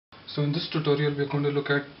So in this tutorial we are going to look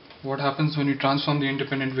at what happens when you transform the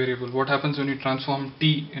independent variable, what happens when you transform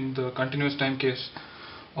t in the continuous time case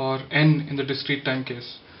or n in the discrete time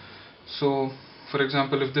case. So for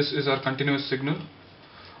example, if this is our continuous signal,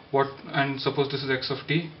 and suppose this is x of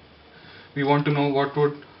t, we want to know what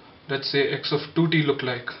would, let's say, x of 2t look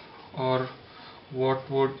like, or what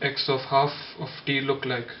would x of half of t look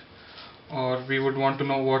like, or we would want to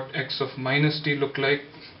know what x of minus t look like,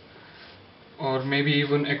 or maybe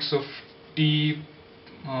even x of t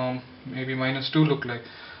maybe minus 2 look like.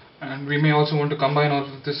 And we may also want to combine all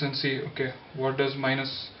of this and see, okay, what does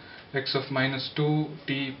minus x of minus 2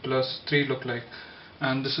 t plus 3 look like.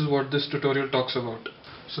 And this is what this tutorial talks about.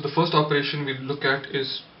 So the first operation we look at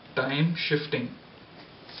is time shifting.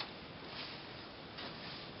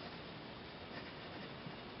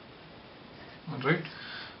 Alright,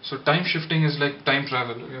 so time shifting is like time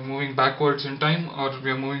travel. We are moving backwards in time, or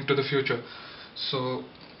we are moving to the future. So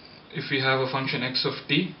if we have a function x of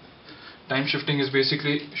t, time shifting is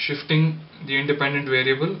basically shifting the independent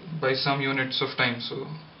variable by some units of time. So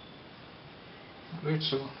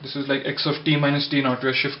so this is like x of t minus t naught. We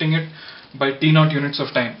are shifting it by t naught units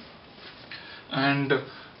of time. And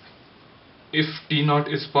if t naught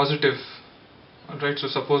is positive, alright, so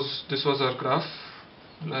suppose this was our graph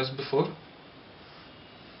as before.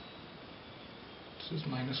 This is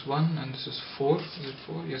minus 1 and this is 4. Is it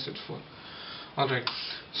 4? Yes, it's 4. Alright,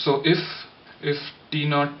 so if t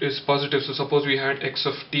naught is positive, so suppose we had x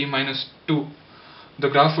of t minus 2, the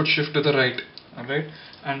graph would shift to the right. Alright,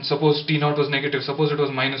 and suppose t naught was negative, suppose it was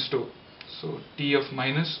minus 2, so t of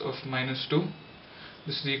minus 2,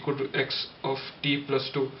 this is equal to x of t plus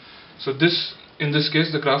 2. So this, in this case,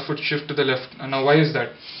 the graph would shift to the left. And now why is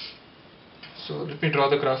that? So let me draw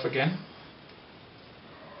the graph again.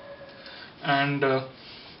 And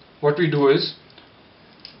what we do is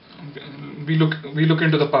we look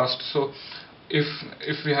into the past. So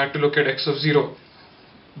if we had to look at x of 0,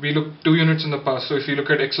 we look 2 units in the past. So if you look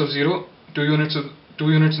at x of 0, 2 units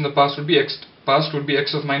in the past would be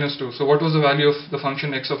x of minus 2. So what was the value of the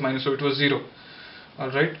function x of minus 2? It was 0.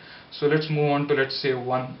 Alright, so let's move on to, let's say,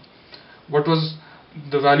 1. What was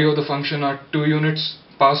the value of the function at 2 units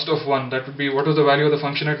past of 1? That would be, what was the value of the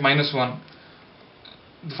function at minus 1?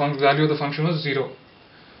 The value of the function was 0.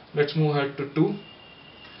 Let's move ahead to 2.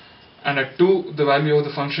 And at 2, the value of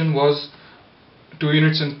the function was 2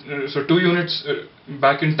 units, so 2 units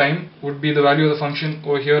back in time would be the value of the function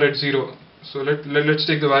over here at 0. So let's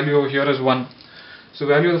take the value over here as 1. So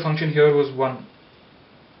value of the function here was 1.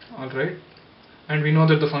 Alright, and we know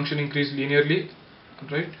that the function increased linearly.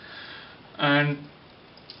 Alright, and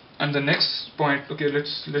the next point, okay,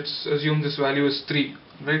 let's assume this value is 3.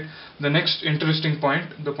 Right, the next interesting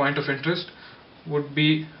point, the point of interest, would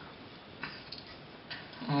be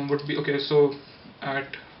okay, so at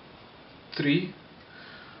 3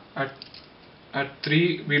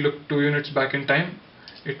 we look 2 units back in time,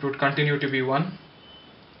 it would continue to be 1.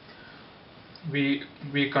 We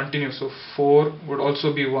continue, so 4 would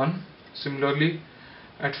also be 1. Similarly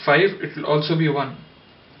at 5 it will also be 1.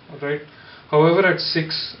 Alright, however at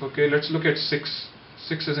 6, okay, let's look at 6.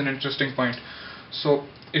 6 is an interesting point. So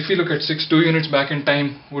if we look at 6, 2 units back in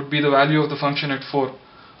time would be the value of the function at 4.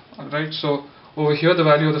 Alright, so over here the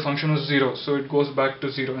value of the function was 0, so it goes back to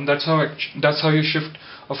 0, and that's how you shift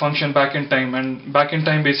a function back in time. And back in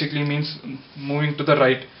time basically means moving to the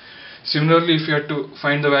right. Similarly, if you had to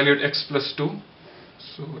find the value at x plus 2,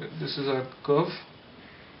 so this is our curve,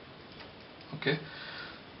 okay,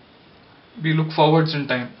 we look forwards in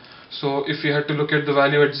time. So if we had to look at the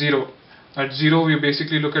value at 0, we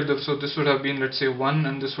basically look at so this would have been, let's say, 1,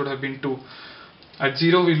 and this would have been 2. At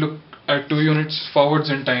 0 we look at 2 units forwards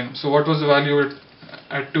in time. So what was the value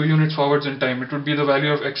at 2 units forwards in time? It would be the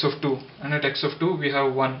value of x of 2, and at x of 2 we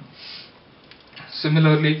have 1.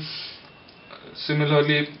 Similarly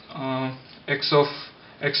x of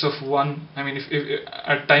 1, I mean, if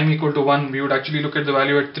at time equal to 1, we would actually look at the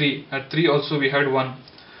value at 3. At 3 also we had 1.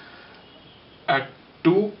 At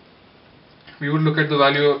 2 we would look at the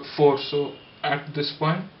value of 4, so at this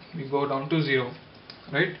point we go down to 0.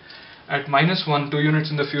 Right, at minus 1, 2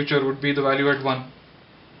 units in the future would be the value at 1.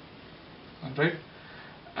 Alright,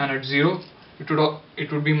 and at 0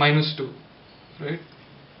 it would be minus 2. Right,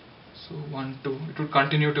 so 1, 2, it would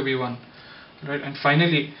continue to be 1. Right, and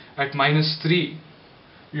finally at minus 3,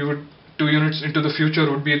 we would 2 units into the future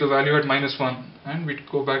would be the value at minus 1, and we'd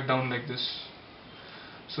go back down like this.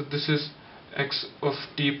 So this is x of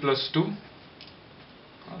t plus 2.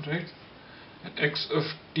 Alright, and x of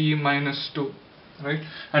t minus 2. Right,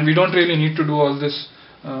 and we don't really need to do all these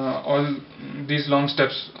long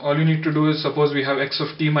steps. All you need to do is, suppose we have x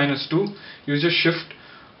of t minus 2, you just shift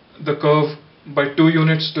the curve by 2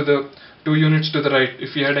 units to the right.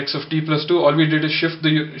 If we had x of t plus 2, all we did is shift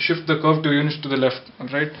the curve 2 units to the left,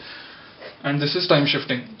 alright? And this is time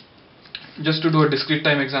shifting. Just to do a discrete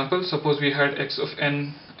time example, suppose we had x of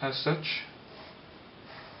n as such.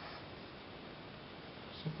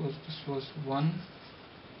 Suppose this was 1,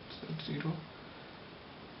 z 0.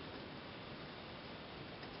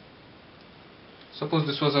 Suppose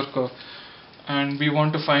this was our curve, and we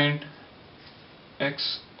want to find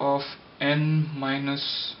x of n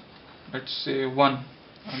minus, let's say, 1.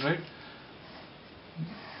 Alright.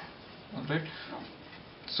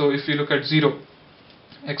 So if we look at 0,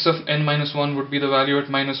 x of n minus 1 would be the value at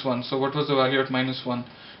minus 1. So what was the value at minus 1?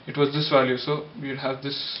 It was this value. So we would have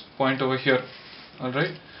this point over here.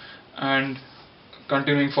 Alright. And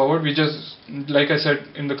continuing forward, we just, like I said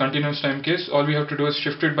in the continuous time case, all we have to do is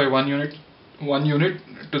shift it by 1 unit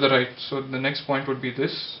to the right. So the next point would be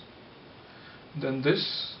this, then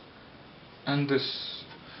this, and this.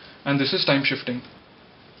 And this is time shifting.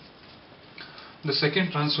 The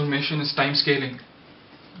second transformation is time scaling.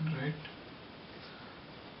 Right.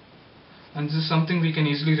 And this is something we can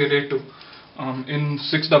easily relate to. In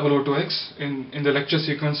 6002X, in the lecture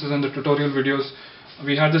sequences and the tutorial videos,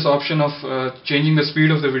 we had this option of changing the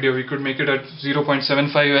speed of the video. We could make it at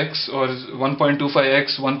 0.75x or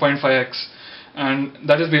 1.25x, 1.5x, and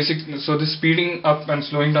that is basic. So this speeding up and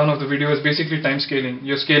slowing down of the video is basically time scaling.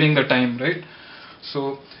 You're scaling the time, right?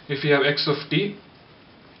 So if we have x of t,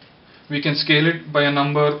 we can scale it by a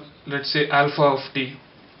number, let's say alpha of t.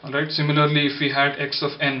 Alright. Similarly, if we had x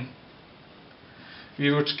of n,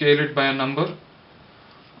 we would scale it by a number,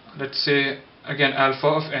 let's say again alpha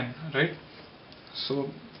of n, right? So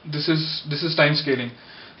this is time scaling.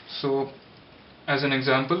 So as an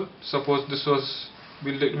example, suppose this was,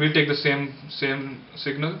 we'll take the same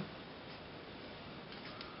signal,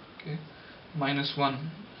 okay, minus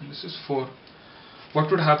 1, and this is 4. What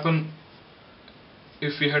would happen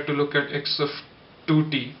if we had to look at x of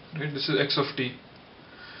 2t, right? This is x of t.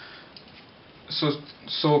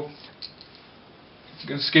 So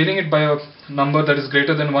scaling it by a number that is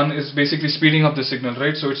greater than 1 is basically speeding up the signal,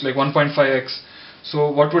 right? So it's like 1.5x. So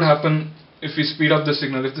what would happen if we speed up the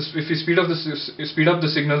signal? If we speed up the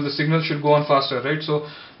signal should go on faster, right? So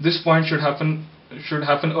this point should happen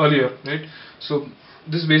earlier, right? So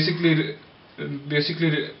this basically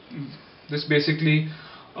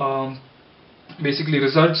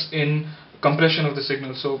results in compression of the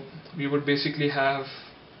signal. So we would basically have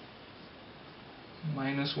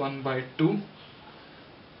minus 1 by 2,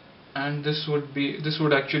 and this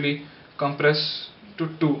would actually compress to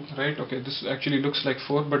 2, right? Okay, this actually looks like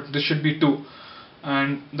 4, but this should be 2,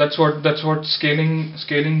 and that's what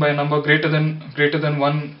scaling by a number greater than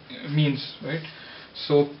 1 means, right?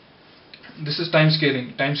 So this is time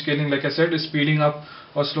scaling. Time scaling, like I said, is speeding up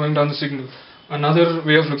or slowing down the signal. Another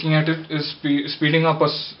way of looking at it is speeding up or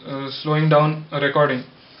slowing down a recording,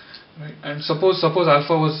 right? And suppose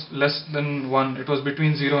alpha was less than 1, it was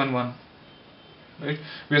between 0 and 1, right?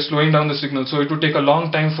 We are slowing down the signal, so it would take a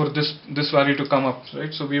long time for this value to come up,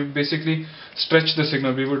 right? So we would basically stretch the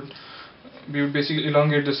signal. We would basically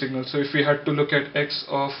elongate the signal. So if we had to look at x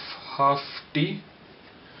of half t,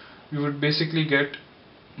 we would basically get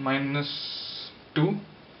minus 2,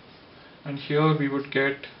 and here we would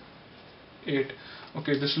get 8.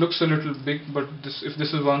 Okay, this looks a little big, but if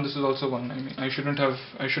this is 1, this is also 1. I mean, I shouldn't have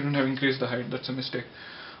increased the height. That's a mistake.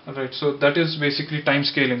 Alright, so that is basically time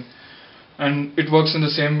scaling, and it works in the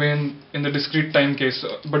same way in the discrete time case.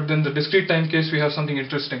 But then the discrete time case, we have something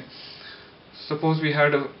interesting. Suppose we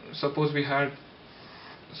had the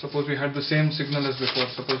same signal as before.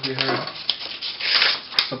 Suppose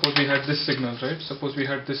we had this signal, right? Suppose we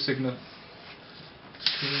had this signal.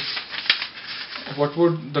 What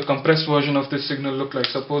would the compressed version of this signal look like?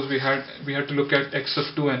 Suppose we had to look at x of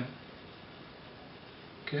 2n.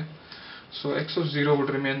 Okay, so x of 0 would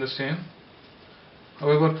remain the same.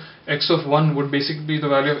 However, x of 1 would basically be the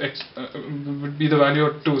value of x, would be the value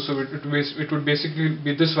of 2. So it would basically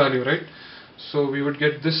be this value, right? So we would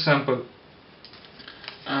get this sample,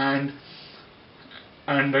 and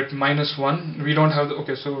at minus 1 we don't have the,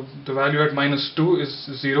 okay, so the value at minus 2 is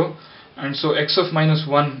 0, and so x of minus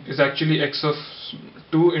 1 is actually x of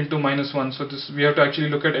 2 into minus 1. So this, we have to actually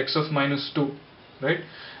look at x of minus 2, right?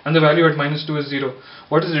 And the value at minus 2 is 0.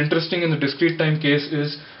 What is interesting in the discrete time case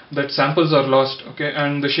is that samples are lost, okay,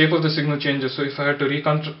 and the shape of the signal changes. So if I had to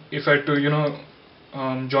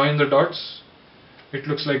join the dots, it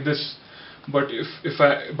looks like this. But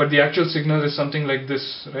but the actual signal is something like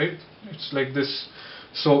this, right? It's like this.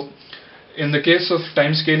 So In the case of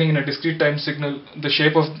time scaling in a discrete time signal, the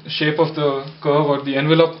shape of the curve or the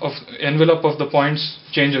envelope of the points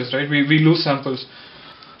changes, right? We lose samples.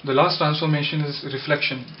 The last transformation is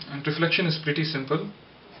reflection, and reflection is pretty simple.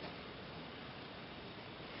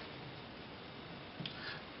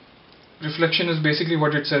 Reflection is basically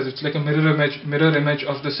what it says. It's like a mirror image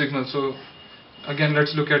of the signal. So again,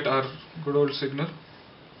 let's look at our good old signal,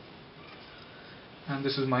 and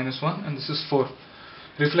this is -1 and this is 4.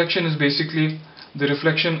 Reflection is basically the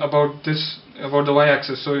reflection about the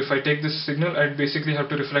y-axis. So if I take this signal, I'd basically have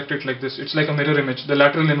to reflect it like this. It's like a mirror image, the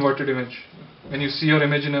lateral inverted image. When you see your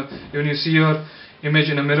image in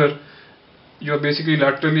a mirror, you're basically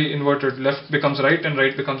laterally inverted. Left becomes right and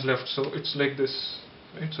right becomes left. So it's like this,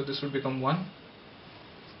 right? So this would become 1,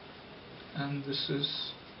 and this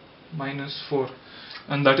is -4,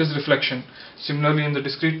 and that is reflection. Similarly, in the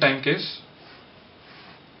discrete time case,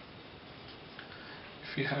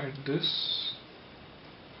 if we had this,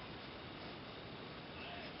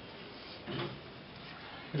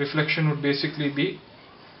 reflection would basically be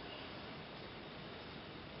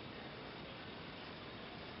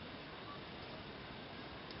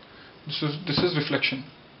this is reflection.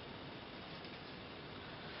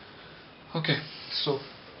 Okay, so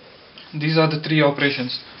these are the three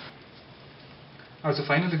operations. As a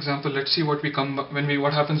final example, let's see what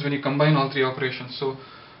happens when you combine all three operations. So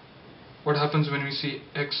what happens when we see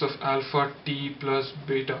x of alpha t plus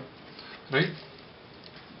beta, right?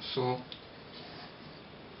 So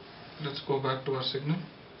let's go back to our signal,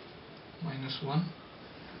 -1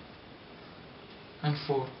 and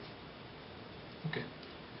 4. Okay,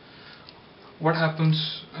 what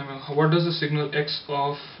happens, what does the signal x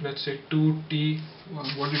of, let's say, 2t,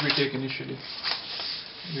 what did we take initially?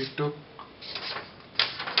 We took,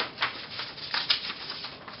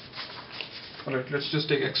 alright, let's just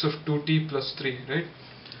take x of 2t plus 3, right?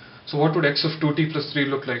 So what would x of 2t plus 3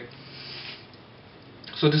 look like?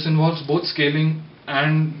 So this involves both scaling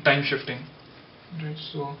and time shifting, right?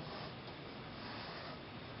 So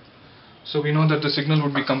we know that the signal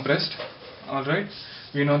would be compressed, alright?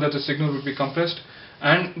 We know that the signal would be compressed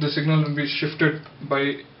and the signal would be shifted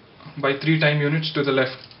by 3 time units to the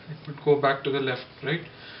left. It would go back to the left, right?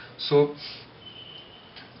 So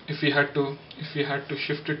if we had to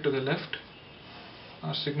shift it to the left,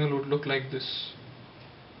 our signal would look like this.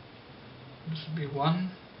 This would be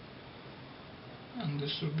 1 and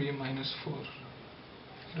this would be -4,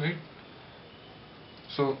 right?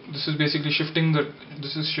 So this is basically shifting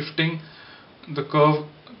the curve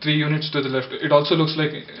 3 units to the left. It also looks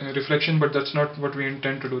like reflection, but that's not what we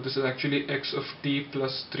intend to do. This is actually x of t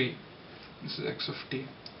plus 3. This is x of t,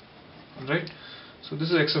 alright? So this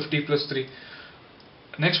is x of t plus 3.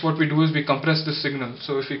 Next, what we do is we compress the signal.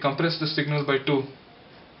 So if we compress the signal by 2,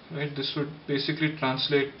 right, this would basically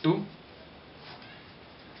translate to,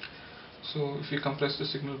 so if we compress the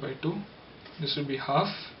signal by 2, this would be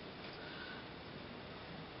half,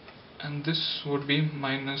 and this would be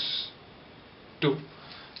 -2.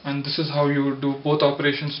 And this is how you would do both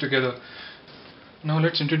operations together. Now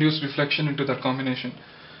let's introduce reflection into that combination.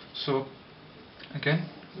 So again,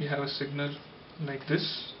 we have a signal like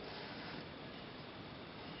this.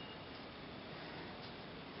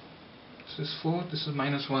 This is 4, this is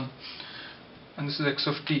 -1, and this is x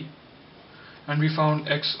of t. And we found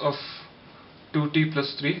x of 2t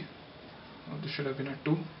plus 3. Oh, this should have been a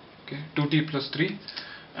 2. Okay, 2t plus 3,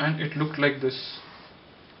 and it looked like this.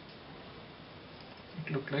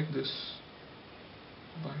 It looked like this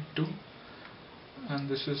by 2, and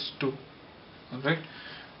this is 2. Alright,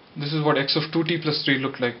 this is what x of 2t plus 3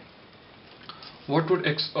 looked like. What would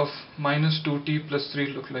x of -2t plus 3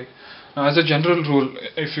 look like? Now, as a general rule,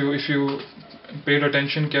 if you paid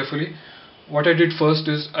attention carefully, what I did first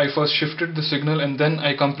is I first shifted the signal and then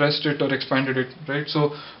I compressed it or expanded it, right?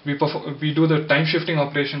 So we do the time shifting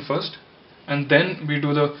operation first, and then we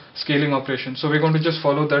do the scaling operation. So we're going to just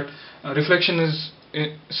follow that. Reflection is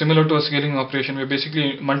similar to a scaling operation. We're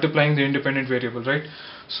basically multiplying the independent variable, right?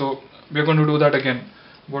 So we're going to do that again.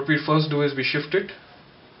 What we first do is we shift it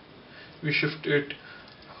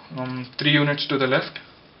 3 units to the left,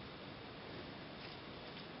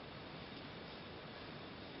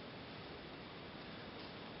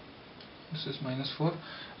 this is -4,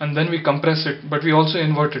 and then we compress it, but we also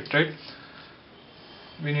invert it, right?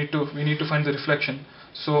 We need to find the reflection.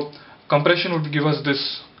 So compression would give us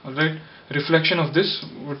this, alright? Reflection of this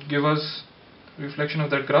would give us, reflection of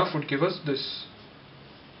that graph would give us this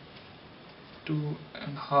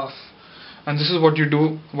 2.5. And this is what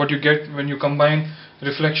you get when you combine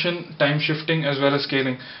reflection, time shifting, as well as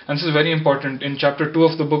scaling. And this is very important. In chapter 2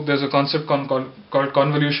 of the book, there's a concept called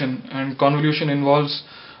convolution, and convolution involves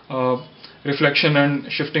reflection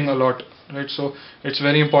and shifting a lot, right? So it's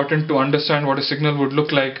very important to understand what a signal would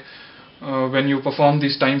look like when you perform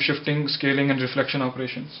these time shifting, scaling and reflection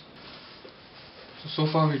operations. So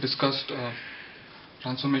far we discussed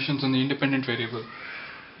transformations on the independent variable.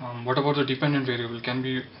 What about the dependent variable? Can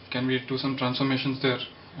we do some transformations there?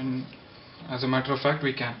 And as a matter of fact,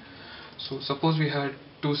 we can. So suppose we had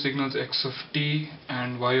two signals x of t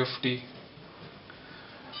and y of t.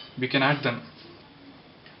 We can add them.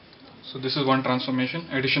 So this is one transformation,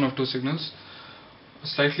 addition of two signals. A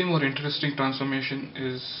slightly more interesting transformation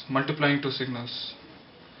is multiplying two signals.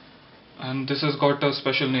 And this has got a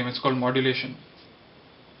special name, it's called modulation.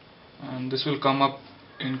 And this will come up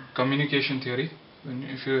in communication theory,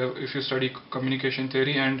 if you study communication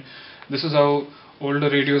theory, and this is how older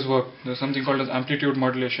radios work. There's something called as amplitude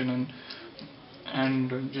modulation, I'll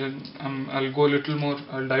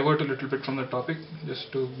divert a little bit from the topic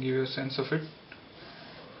just to give you a sense of it.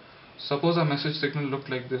 Suppose a message signal looked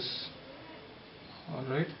like this.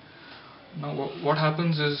 Alright. Now what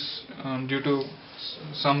happens is, due to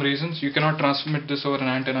some reasons, you cannot transmit this over an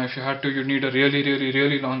antenna. If you had to, you'd need a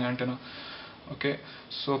really long antenna. Okay.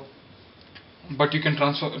 So, but you can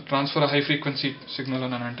transfer a high frequency signal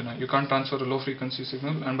on an antenna. You can't transfer a low frequency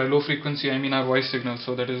signal, and by low frequency I mean our voice signal,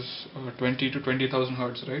 so that is 20 to 20,000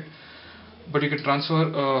 hertz, right? But you can transfer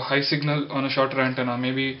a high signal on a shorter antenna,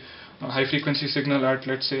 maybe a high frequency signal at,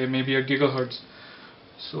 let's say, maybe a gigahertz.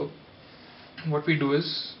 So what we do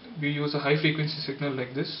is we use a high frequency signal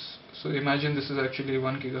like this. So imagine this is actually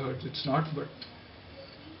 1 gigahertz. It's not, but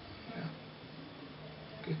yeah.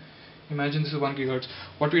 Okay. Imagine this is 1 gigahertz.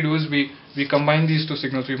 What we do is we combine these two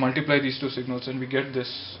signals, we multiply these two signals, and we get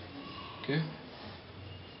this. Okay.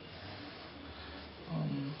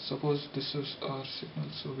 Suppose this is our signal,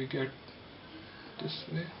 so we get this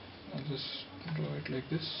way. I'll just draw it like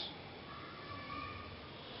this.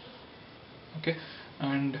 Okay,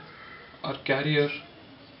 and our carrier,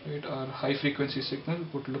 right, our high frequency signal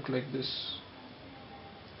would look like this.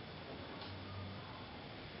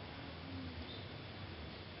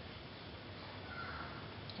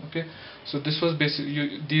 Okay, so this was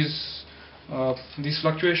basically these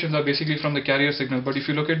fluctuations are basically from the carrier signal. But if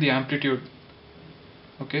you look at the amplitude,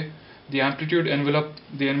 okay, the amplitude envelope,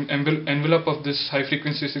 envelope of this high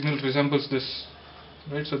frequency signal resembles this,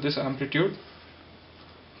 right? So this amplitude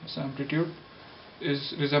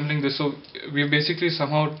is resembling this. So we basically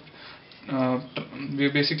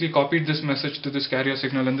copied this message to this carrier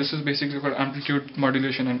signal, and this is basically called amplitude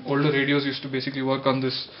modulation, and older radios used to basically work on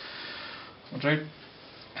this, right?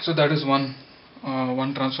 So that is one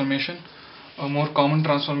transformation. A more common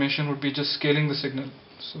transformation would be just scaling the signal.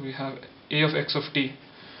 So we have a of x of t.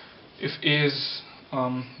 If a is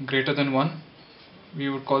greater than 1, we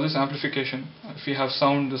would call this amplification. If we have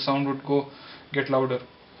sound, the sound would get louder.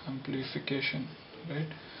 Amplification, right?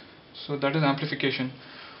 So that is amplification.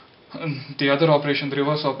 The other operation, the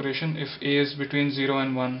reverse operation, if a is between 0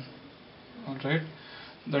 and 1, alright,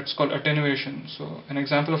 that's called attenuation. So an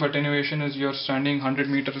example of attenuation is you're standing 100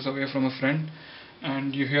 meters away from a friend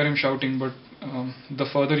and you hear him shouting, but the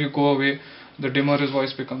further you go away, the dimmer his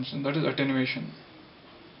voice becomes, and that is attenuation,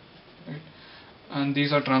 right? And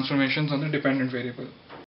these are transformations on the dependent variable.